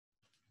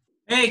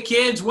Hey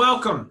kids,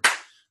 welcome.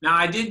 Now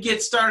I did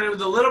get started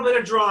with a little bit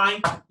of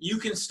drawing. You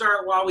can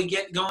start while we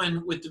get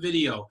going with the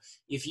video.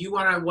 If you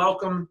want to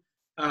welcome,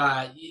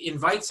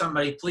 invite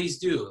somebody, please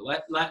do.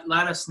 Let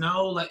us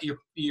know, let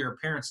your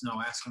parents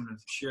know, ask them to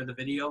share the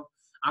video.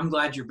 I'm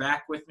glad you're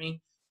back with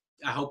me.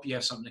 I hope you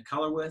have something to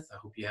color with. I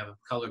hope you have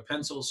colored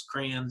pencils,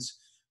 crayons,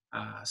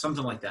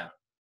 something like that.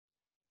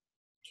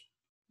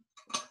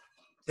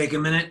 Take a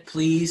minute,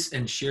 please,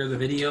 and share the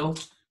video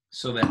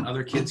so that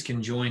other kids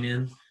can join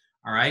in.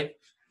 All right,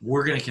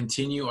 we're going to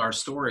continue our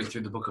story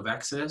through the book of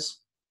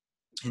Exodus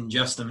in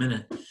just a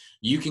minute.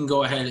 You can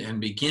go ahead and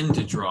begin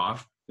to draw.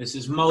 This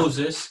is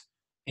Moses,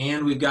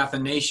 and we've got the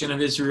nation of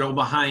Israel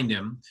behind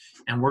him,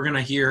 and we're going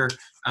to hear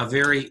a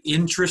very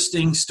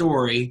interesting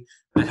story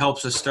that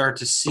helps us start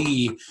to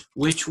see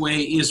which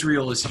way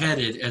Israel is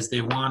headed as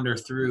they wander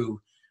through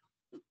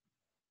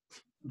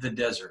the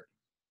desert.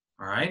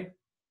 All right?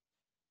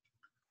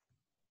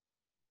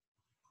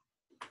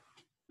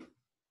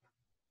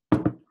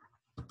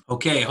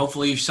 Okay,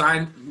 hopefully you've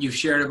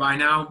shared it by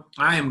now.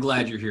 I am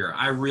glad you're here.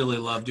 I really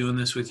love doing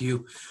this with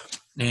you,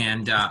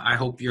 and I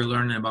hope you're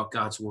learning about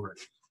God's Word.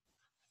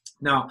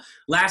 Now,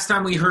 last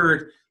time we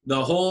heard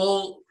the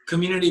whole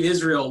community of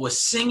Israel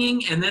was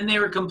singing, and then they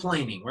were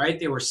complaining, right?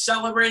 They were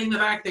celebrating the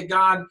fact that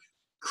God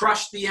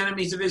crushed the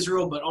enemies of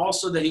Israel, but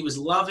also that he was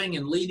loving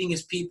and leading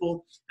his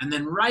people. And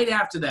then right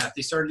after that,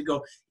 they started to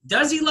go,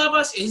 does he love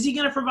us? Is he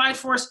going to provide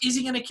for us? Is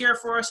he going to care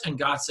for us? And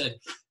God said,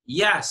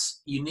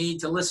 yes, you need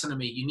to listen to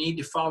me. You need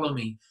to follow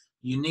me.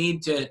 You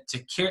need to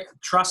care,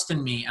 trust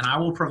in me, and I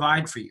will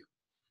provide for you.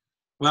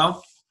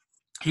 Well,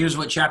 here's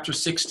what chapter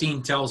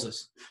 16 tells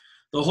us.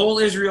 The whole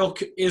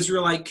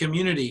Israelite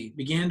community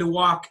began to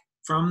walk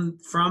from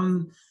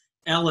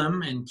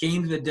Elim and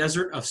came to the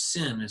desert of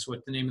Sin, is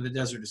what the name of the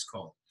desert is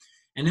called.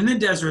 And in the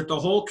desert, the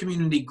whole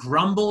community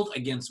grumbled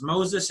against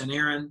Moses and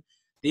Aaron.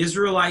 The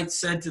Israelites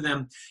said to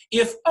them,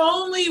 if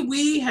only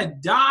we had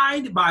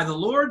died by the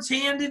Lord's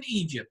hand in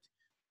Egypt.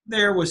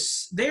 There we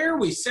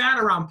sat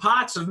around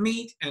pots of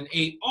meat and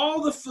ate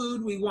all the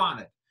food we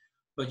wanted.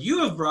 But you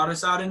have brought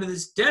us out into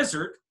this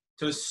desert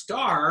to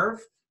starve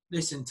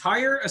this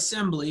entire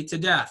assembly to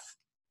death.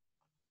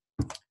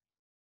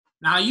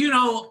 Now, you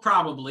know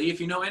probably, if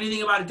you know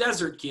anything about a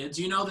desert, kids,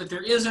 you know that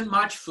there isn't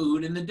much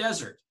food in the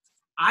desert.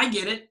 I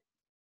get it.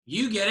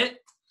 You get it.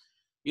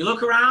 You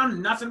look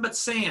around, nothing but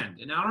sand.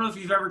 And I don't know if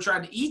you've ever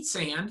tried to eat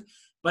sand,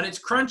 but it's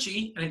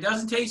crunchy, and it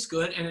doesn't taste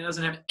good, and it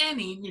doesn't have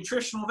any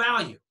nutritional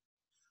value.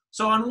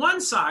 So on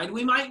one side,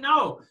 we might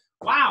know,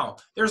 wow,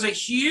 there's a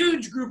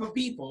huge group of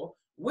people.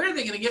 Where are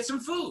they going to get some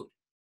food?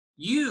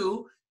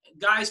 You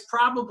guys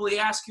probably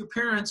ask your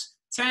parents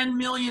 10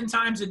 million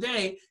times a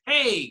day,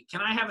 hey, can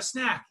I have a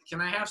snack?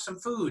 Can I have some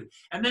food?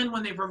 And then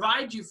when they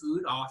provide you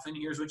food, often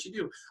here's what you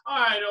do.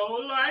 I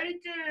don't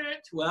like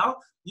it. Well,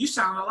 you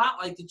sound a lot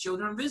like the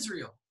children of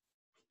Israel,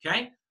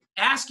 okay?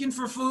 Asking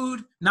for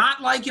food,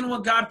 not liking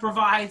what God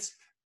provides.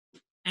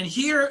 And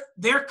here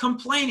they're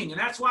complaining. And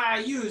that's why I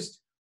used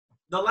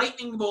the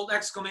lightning bolt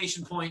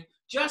exclamation point,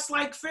 just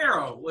like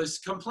Pharaoh was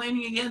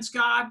complaining against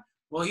God.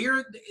 Well,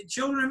 here, the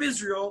children of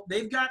Israel,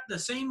 they've got the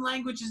same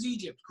language as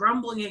Egypt,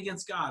 grumbling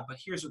against God. But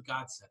here's what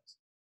God says.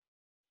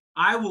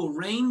 I will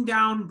rain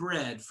down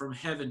bread from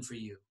heaven for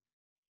you.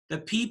 The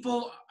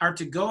people are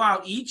to go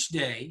out each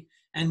day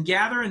and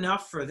gather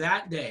enough for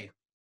that day.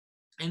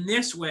 In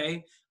this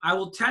way, I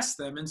will test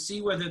them and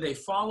see whether they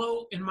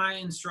follow in my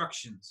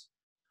instructions.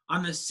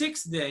 On the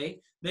sixth day,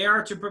 they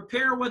are to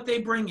prepare what they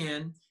bring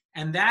in,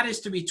 and that is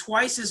to be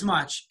twice as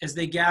much as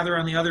they gather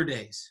on the other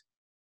days.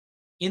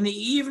 In the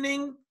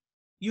evening,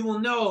 you will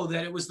know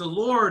that it was the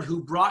Lord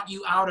who brought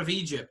you out of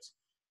Egypt.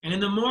 And in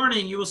the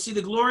morning, you will see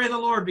the glory of the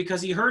Lord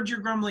because he heard your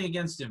grumbling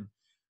against him.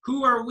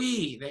 Who are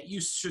we that you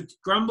should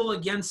grumble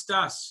against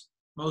us?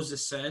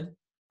 Moses said.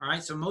 All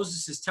right, so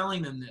Moses is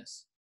telling them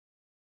this.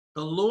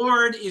 The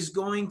Lord is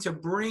going to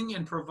bring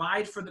and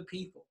provide for the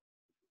people.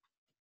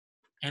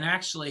 And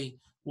actually,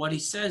 what he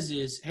says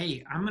is,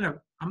 hey, I'm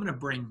gonna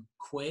bring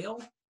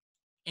quail,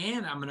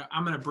 and I'm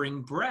gonna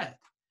bring bread.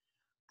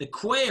 The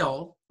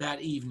quail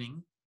that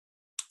evening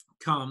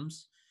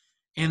comes,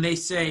 and they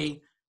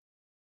say,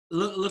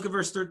 look at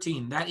verse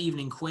 13. That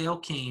evening, quail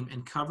came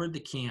and covered the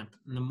camp.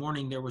 In the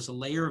morning, there was a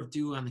layer of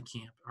dew on the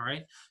camp. All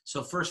right.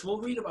 So first,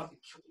 we'll read about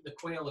the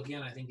quail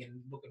again, I think, in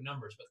the book of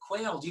Numbers. But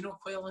quail, do you know what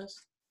quail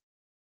is?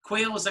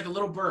 Quail is like a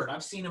little bird.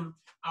 I've seen them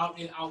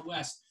out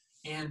west,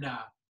 and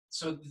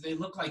so they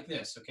look like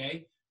this.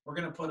 Okay, we're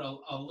gonna put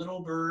a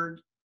little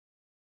bird.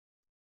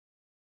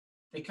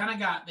 They kind of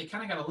got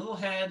a little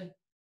head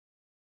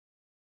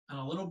and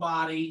a little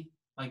body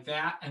like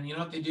that. And you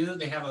know what they do?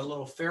 They have a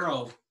little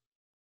pharaoh.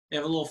 They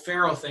have a little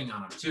pharaoh thing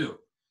on them too.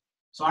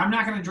 So I'm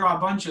not going to draw a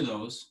bunch of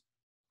those,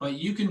 but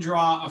you can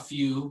draw a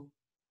few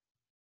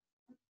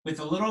with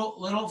a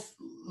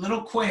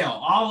little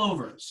quail all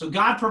over. So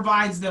God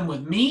provides them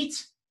with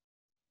meat,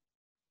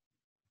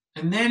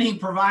 and then he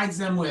provides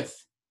them with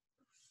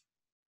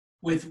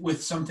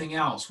something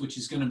else, which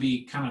is going to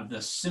be kind of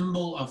the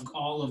symbol of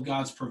all of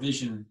God's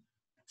provision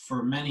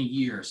for many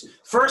years.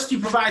 First, he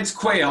provides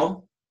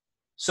quail.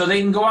 So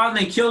they can go out and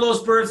they kill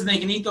those birds and they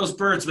can eat those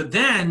birds. But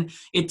then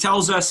it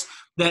tells us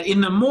that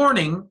in the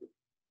morning,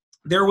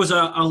 there was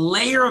a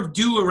layer of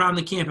dew around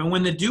the camp. And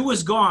when the dew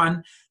was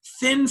gone,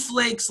 thin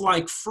flakes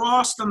like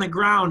frost on the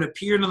ground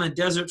appeared on the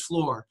desert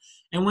floor.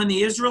 And when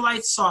the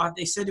Israelites saw it,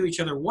 they said to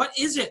each other, "What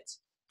is it?"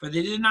 For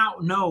they did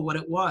not know what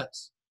it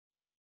was.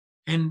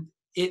 And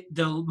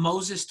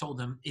Moses told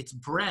them, "It's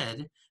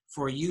bread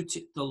for you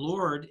to, the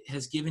Lord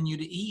has given you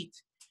to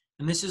eat.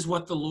 And this is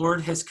what the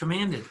Lord has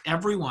commanded.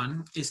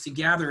 Everyone is to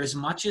gather as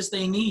much as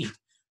they need."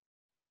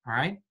 All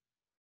right?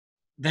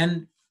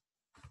 Then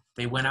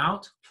they went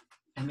out,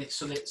 and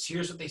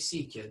here's what they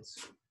see, kids.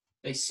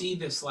 They see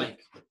this, like,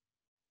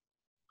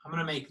 I'm going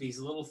to make these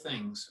little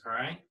things, all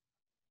right?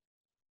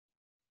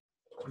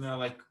 And they're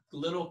like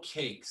little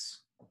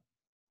cakes.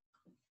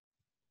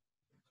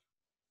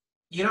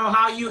 You know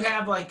how you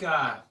have like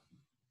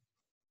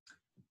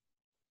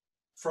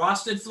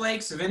Frosted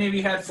Flakes? Have any of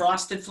you had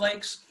Frosted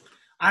Flakes?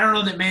 I don't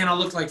know that manna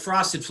looked like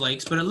Frosted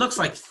Flakes, but it looks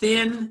like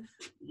thin,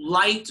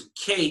 light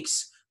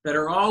cakes that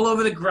are all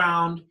over the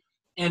ground,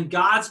 and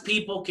God's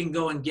people can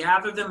go and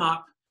gather them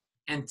up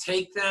and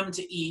take them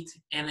to eat.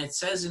 And it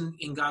says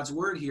in God's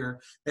word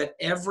here that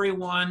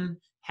everyone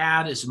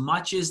had as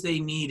much as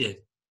they needed.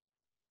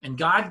 And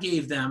God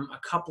gave them a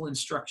couple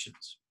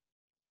instructions.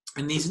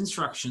 And these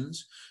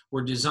instructions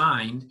were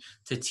designed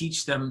to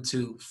teach them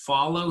to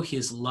follow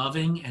his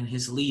loving and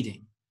his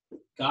leading.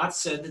 God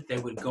said that they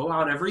would go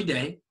out every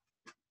day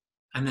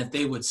and that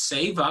they would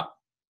save up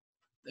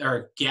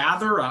or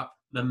gather up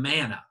the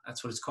manna.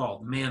 That's what it's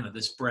called, manna,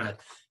 this bread.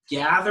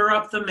 Gather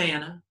up the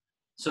manna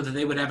so that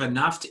they would have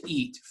enough to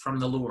eat from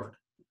the Lord.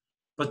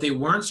 But they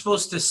weren't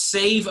supposed to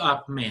save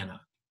up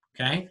manna,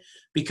 okay?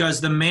 Because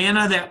the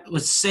manna that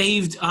was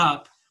saved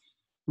up,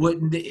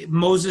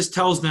 Moses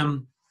tells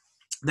them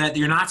that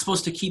you're not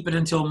supposed to keep it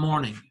until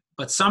morning.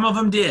 But some of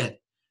them did,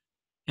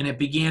 and it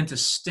began to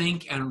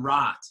stink and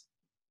rot.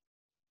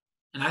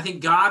 And I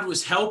think God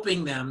was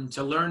helping them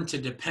to learn to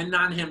depend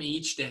on him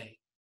each day.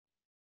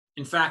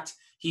 In fact,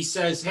 he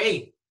says,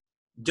 hey,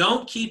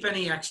 don't keep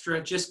any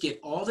extra. Just get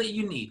all that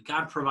you need.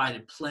 God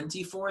provided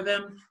plenty for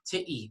them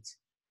to eat,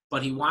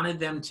 but he wanted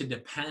them to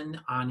depend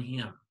on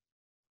him,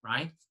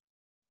 right?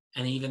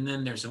 And even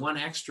then, there's one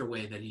extra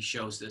way that he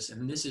shows this,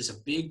 and this is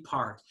a big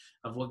part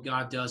of what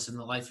God does in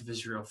the life of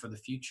Israel for the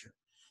future.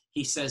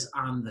 He says,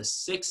 on the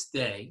sixth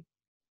day,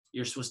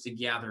 you're supposed to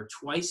gather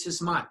twice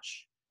as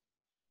much.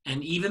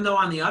 And even though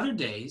on the other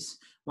days,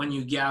 when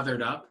you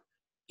gathered up,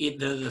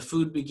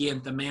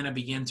 the manna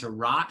began to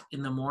rot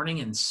in the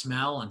morning and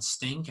smell and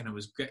stink, and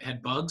it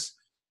had bugs.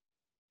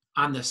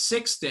 On the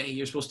sixth day,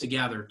 you're supposed to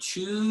gather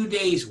 2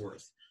 days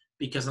worth,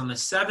 because on the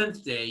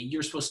seventh day,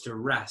 you're supposed to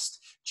rest,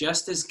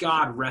 just as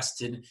God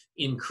rested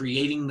in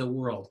creating the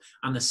world.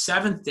 On the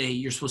seventh day,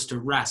 you're supposed to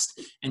rest,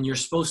 and you're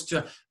supposed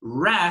to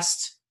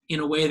rest in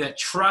a way that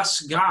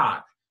trusts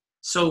God.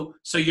 So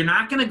you're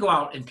not going to go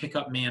out and pick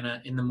up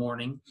manna in the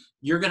morning.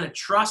 You're going to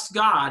trust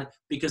God,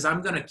 because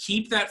I'm going to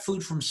keep that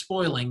food from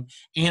spoiling,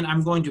 and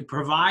I'm going to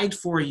provide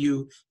for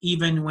you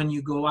even when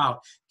you go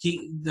out.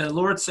 The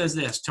Lord says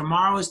this,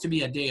 tomorrow is to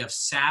be a day of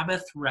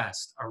Sabbath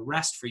rest, a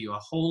rest for you, a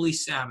holy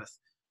Sabbath.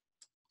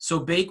 So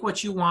bake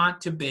what you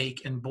want to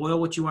bake and boil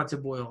what you want to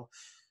boil.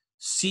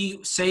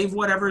 Save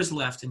whatever is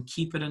left and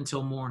keep it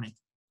until morning.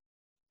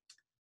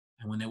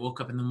 And when they woke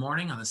up in the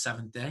morning on the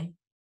seventh day,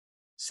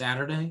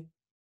 Saturday,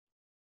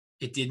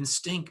 it didn't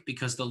stink,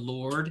 because the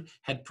Lord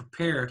had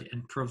prepared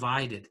and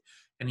provided.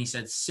 And he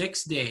said,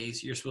 6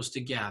 days you're supposed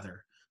to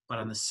gather, but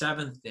on the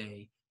seventh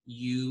day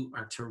you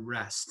are to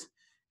rest.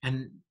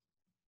 And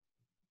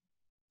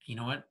you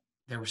know what?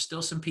 There were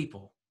still some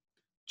people,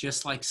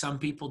 just like some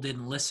people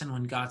didn't listen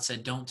when God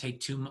said, don't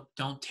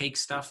take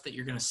stuff that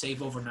you're going to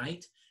save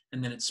overnight,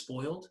 and then it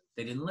spoiled.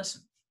 They didn't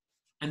listen.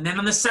 And then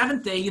on the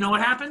seventh day, you know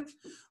what happened?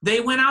 They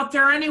went out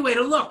there anyway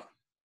to look,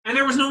 and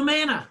there was no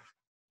manna.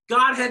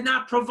 God had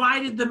not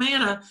provided the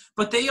manna,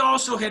 but they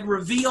also had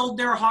revealed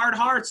their hard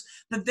hearts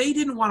that they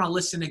didn't want to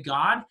listen to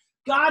God.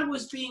 God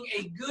was being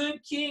a good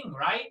king,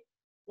 right?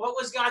 What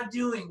was God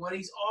doing? What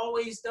he's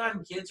always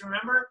done, kids,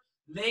 remember?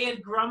 They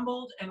had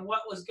grumbled, and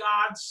what was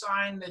God's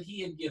sign that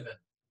he had given?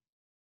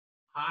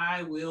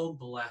 I will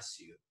bless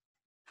you.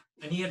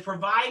 And he had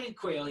provided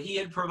quail, he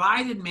had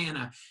provided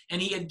manna, and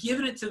he had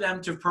given it to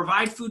them to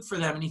provide food for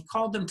them, and he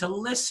called them to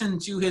listen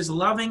to his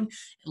loving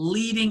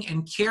leading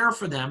and care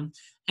for them,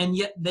 and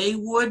yet they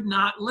would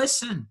not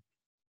listen.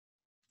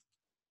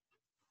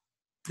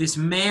 This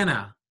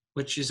manna,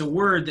 which is a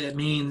word that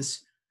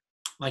means,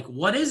 like,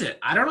 what is it?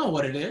 I don't know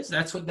what it is.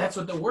 That's what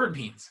the word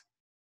means.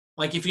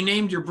 Like if you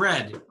named your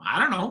bread, I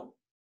don't know,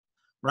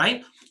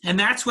 right? And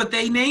that's what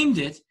they named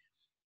it.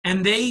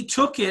 And they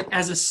took it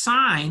as a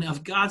sign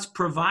of God's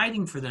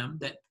providing for them,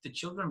 that the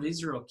children of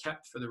Israel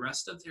kept for the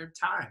rest of their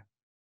time,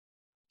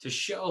 to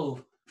show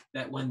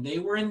that when they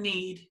were in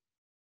need,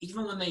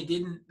 even when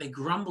they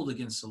grumbled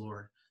against the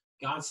Lord,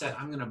 God said,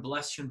 I'm going to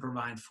bless you and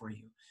provide for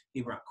you.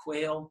 He brought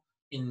quail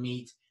and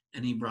meat,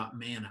 and he brought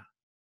manna.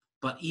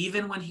 But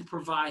even when he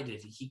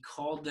provided, he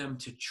called them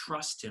to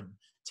trust him,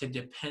 to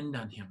depend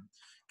on him.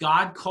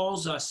 God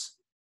calls us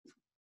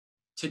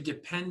to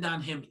depend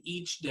on him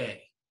each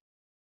day,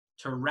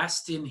 to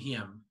rest in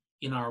him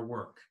in our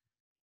work.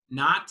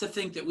 Not to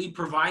think that we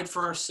provide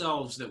for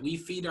ourselves, that we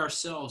feed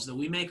ourselves, that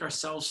we make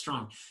ourselves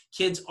strong.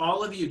 Kids,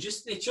 all of you,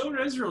 just the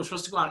children of Israel are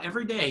supposed to go out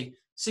every day,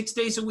 6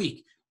 days a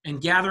week,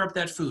 and gather up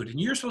that food.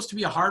 And you're supposed to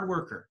be a hard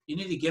worker. You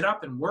need to get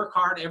up and work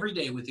hard every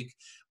day with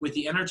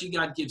the energy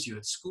God gives you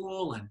at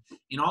school and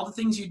in all the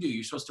things you do.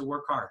 You're supposed to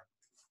work hard.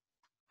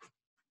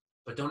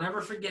 But don't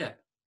ever forget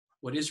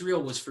what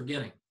Israel was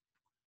forgetting.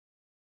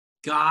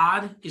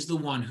 God is the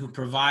one who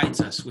provides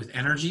us with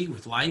energy,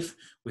 with life,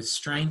 with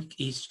strength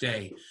each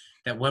day.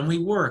 That when we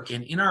work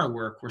and in our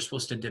work, we're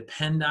supposed to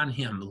depend on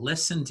him,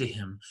 listen to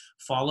him,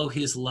 follow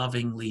his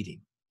loving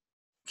leading.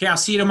 Okay, I'll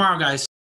see you tomorrow, guys.